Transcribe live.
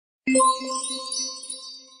Hello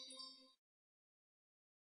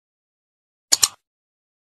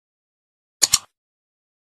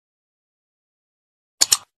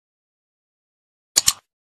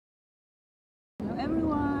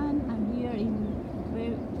everyone, I'm here in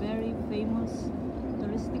very, very famous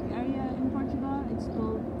touristic area in Portugal. It's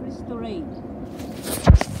called Cristo Rei.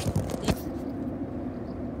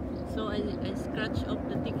 So I scratch up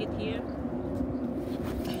the ticket here.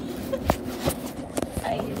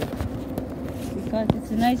 Because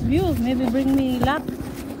it's a nice view, maybe bring me luck.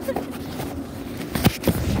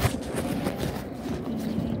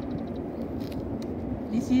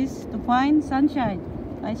 This is to find sunshine.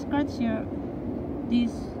 I scratch here.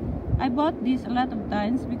 I bought this a lot of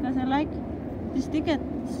times because I like this ticket.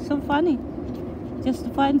 It's so funny. Just to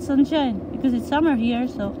find sunshine because it's summer here,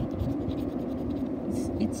 so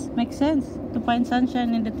it makes sense to find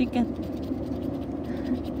sunshine in the ticket.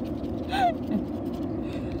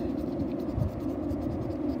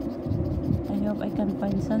 I hope I can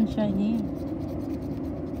find sunshine here.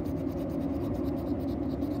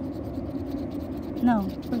 No,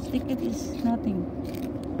 first ticket is nothing.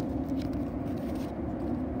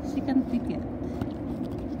 Second ticket.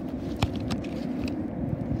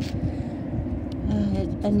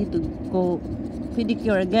 I need to go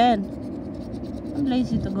pedicure again. I'm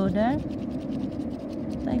lazy to go there.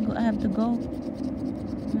 I have to go.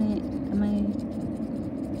 My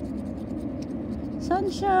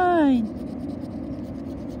sunshine.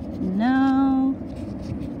 Now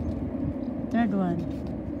third one.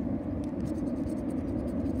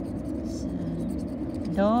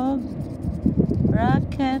 Dog,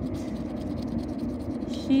 racket,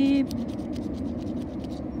 sheep.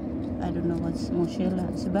 I don't know what's mochila.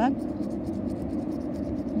 It's a bag.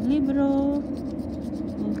 Libro,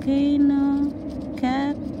 volcano,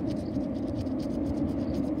 cat,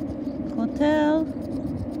 hotel,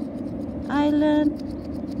 island,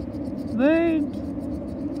 bird,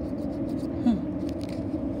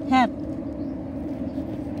 hat.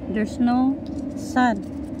 There's no sun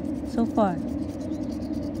so far.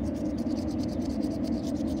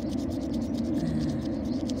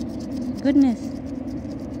 Goodness.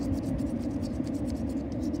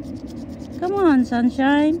 Come on,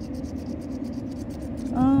 sunshine.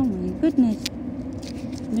 Oh my goodness.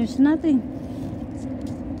 There's nothing.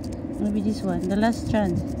 Maybe this one, the last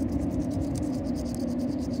chance.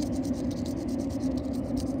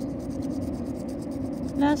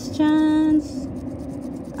 Last chance.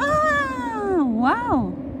 Ah,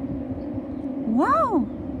 wow. Wow.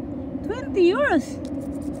 20 euros.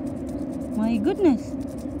 My goodness.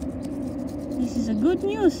 This is a good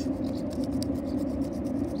news.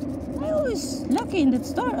 I always lucky in that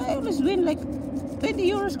store. I always win like 20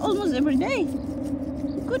 euros almost every day.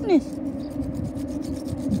 Goodness.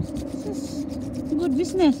 This is good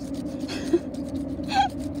business.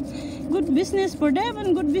 Good business for them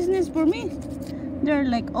and good business for me. They're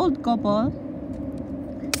like old couple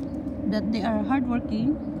that they are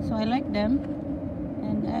hardworking, so I like them.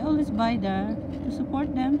 And I always buy there to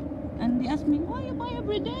support them. And they ask me, why you buy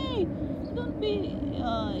every day? Don't be,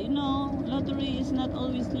 you know, lottery is not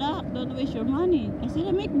always luck. Don't waste your money. I said,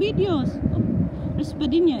 I make videos of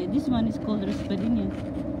Raspadinha. This one is called Raspadinha.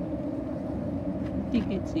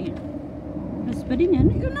 Tickets here. Raspadinha.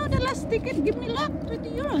 You know, the last ticket, give me luck, 20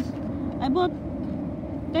 euros. I bought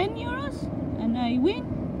 10 euros and I win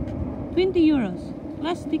 20 euros.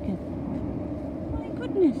 Last ticket. My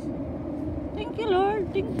goodness. Thank you,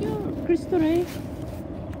 Lord. Thank you, Cristo Rei.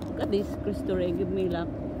 Look at this, Cristo Rei. Give me luck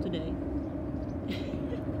today.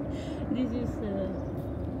 This is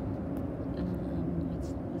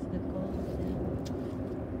what's that called?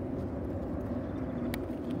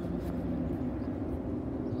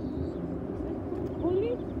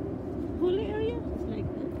 Holy area. It's like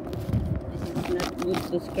that. This is not good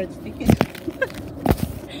to scratch ticket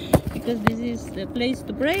because this is the place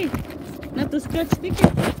to pray, not to scratch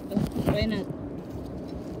ticket. Oh, why not?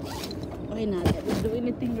 Why not? I don't do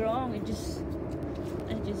anything wrong. I just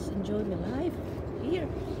enjoy my life here.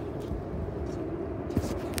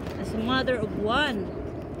 As a mother of one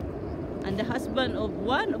and the husband of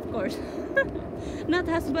one, of course. Not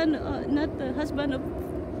husband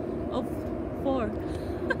of four.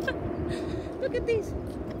 Look at this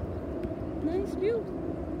nice view.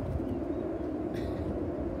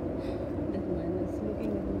 That man is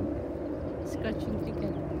looking at me, scratching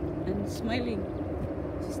ticket and smiling.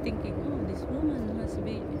 She's thinking, oh, this woman must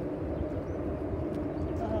be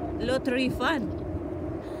lottery fan.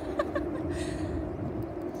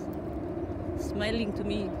 Smiling to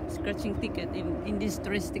me, scratching ticket in this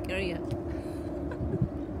touristic area.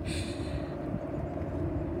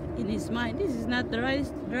 his mind, this is not the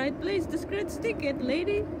right place to scratch ticket,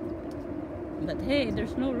 lady. But hey,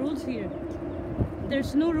 there's no rules here.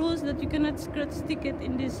 There's no rules that you cannot scratch ticket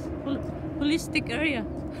in this holistic area.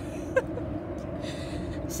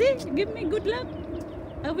 See, give me good luck.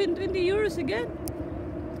 I win 20 euros again.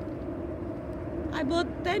 I bought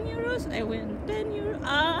 10 euros, I win 10 euros.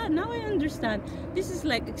 Ah, now I understand. This is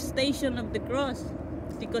like Station of the Cross.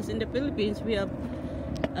 Because in the Philippines, we have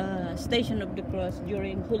Station of the Cross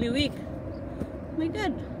during Holy Week. My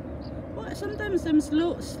God. Well, sometimes I'm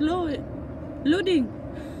slow loading.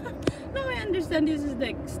 Now I understand this is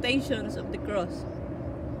like Stations of the Cross.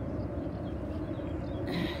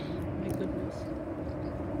 My goodness.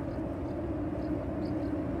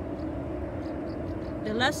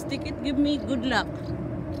 The last ticket give me good luck.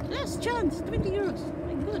 Last chance, 20 euros.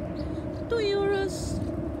 My God. 2 euros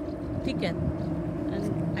ticket.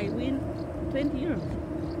 And I win 20 euros.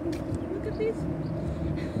 Look at this.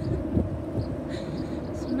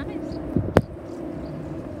 It's nice.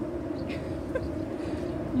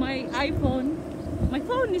 My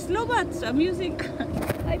phone is low bat, so I'm using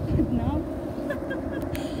iPad now.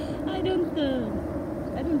 I don't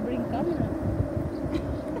bring camera.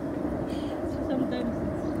 So sometimes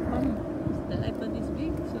it's funny. The iPad is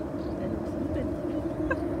big, so I look stupid.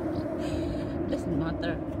 Doesn't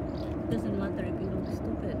matter. Doesn't matter if you look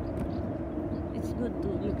stupid. It's good to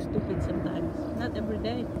look stupid sometimes. Not every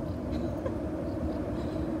day.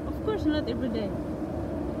 Of course, not every day.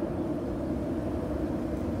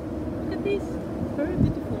 Look at this. Very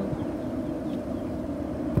beautiful.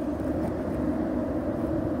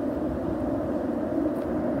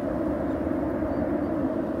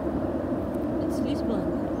 It's Lisbon.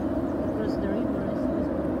 Across the river is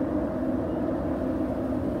Lisbon.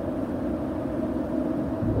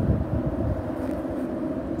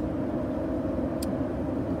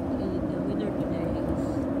 The weather today is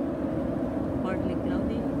partly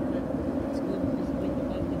cloudy, but it's good. It's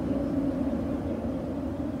 25 degrees.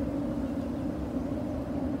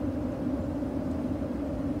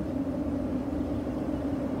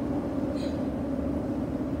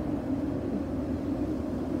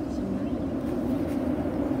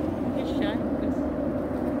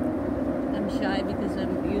 Shy because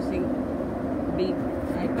I'm using big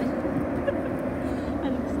iPad. I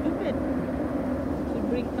look stupid. Should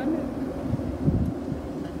bring camera.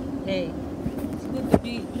 But hey, it's good to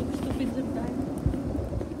look stupid sometimes.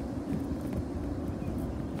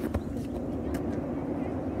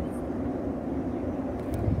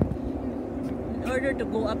 In order to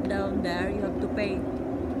go up down there, you have to pay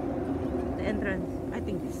the entrance. I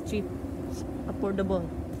think it's cheap. It's affordable.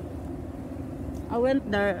 I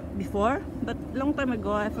went there before, but long time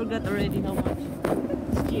ago, I forgot already how much.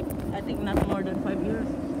 It's cheap. I think not more than 5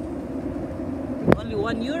 euros. Only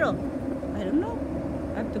 1 euro. I don't know.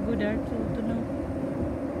 I have to go there to know.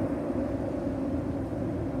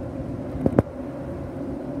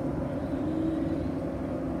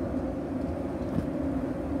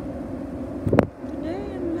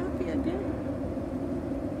 Today I'm lucky again.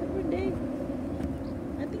 Every day.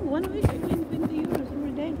 I think 1 week I win 20 euros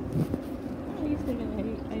every day. Yesterday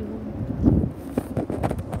I won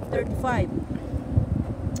 35.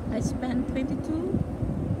 I spent 22.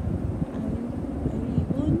 I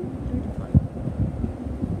won 35.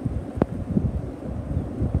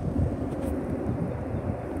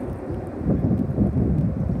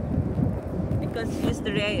 Because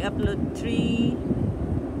yesterday I uploaded 3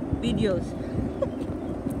 videos.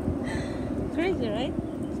 Crazy, right?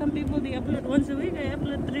 Some people they upload once a week. I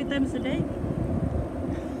upload 3 times a day.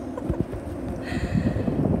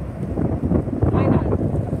 Why not?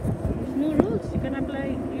 There's no rules. You can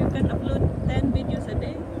upload 10 videos a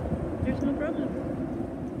day. There's no problem.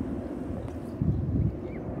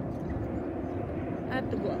 I have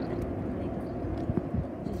to go out later.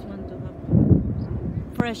 Just want to have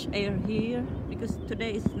fresh air here because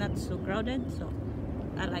today is not so crowded, so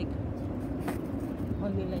I like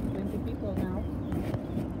only like 20 people now.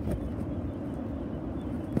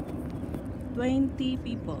 20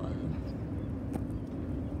 people.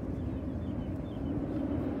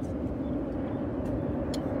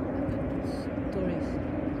 Tourists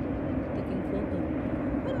taking photo.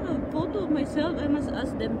 I don't have photo of myself. I must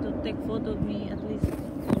ask them to take photo of me at least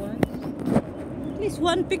once. At least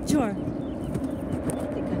one picture.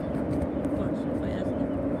 They can, of course, if I ask them.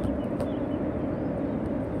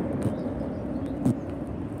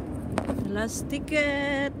 The last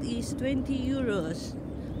ticket is 20 euros.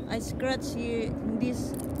 I scratch here in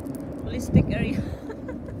this holistic area.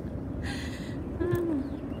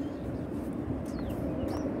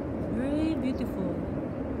 Very beautiful.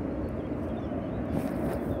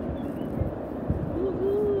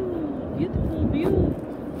 Woohoo!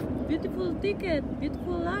 beautiful ticket,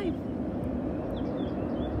 beautiful life.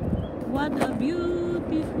 What a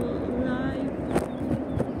beautiful life.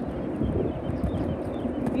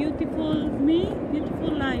 Beautiful me,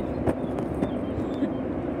 beautiful life.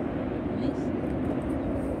 Nice.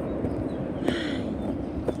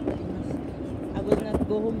 I will not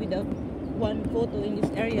go home without one photo in this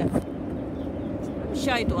area. I'm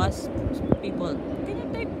shy to ask people, can you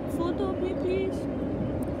take a photo of me, please?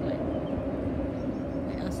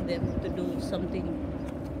 I ask them to do something.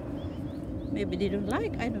 Maybe they don't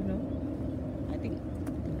like, I don't know. I think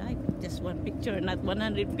they like just one picture, not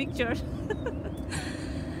 100 pictures.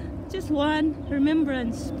 Just one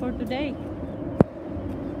remembrance for today.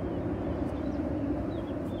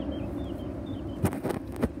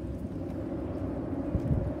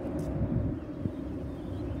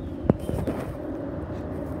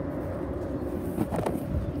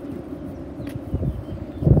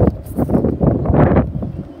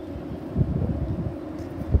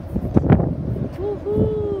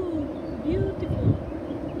 Woohoo! Beautiful.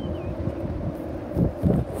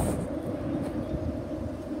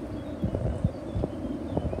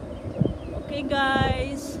 Okay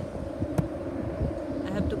guys, I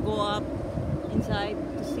have to go up inside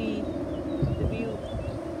to see the view,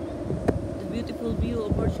 the beautiful view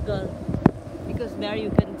of Portugal, because there you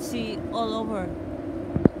can see all over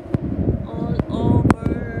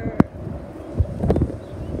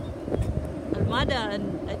Almada,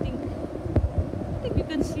 and I think you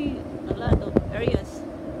can see a lot of areas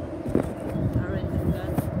around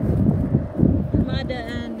Almada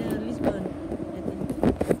and Lisbon, I think.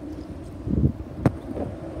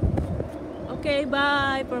 Okay,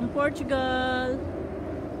 bye from Portugal.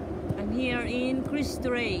 I'm here in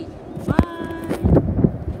Cristo Rei. Bye.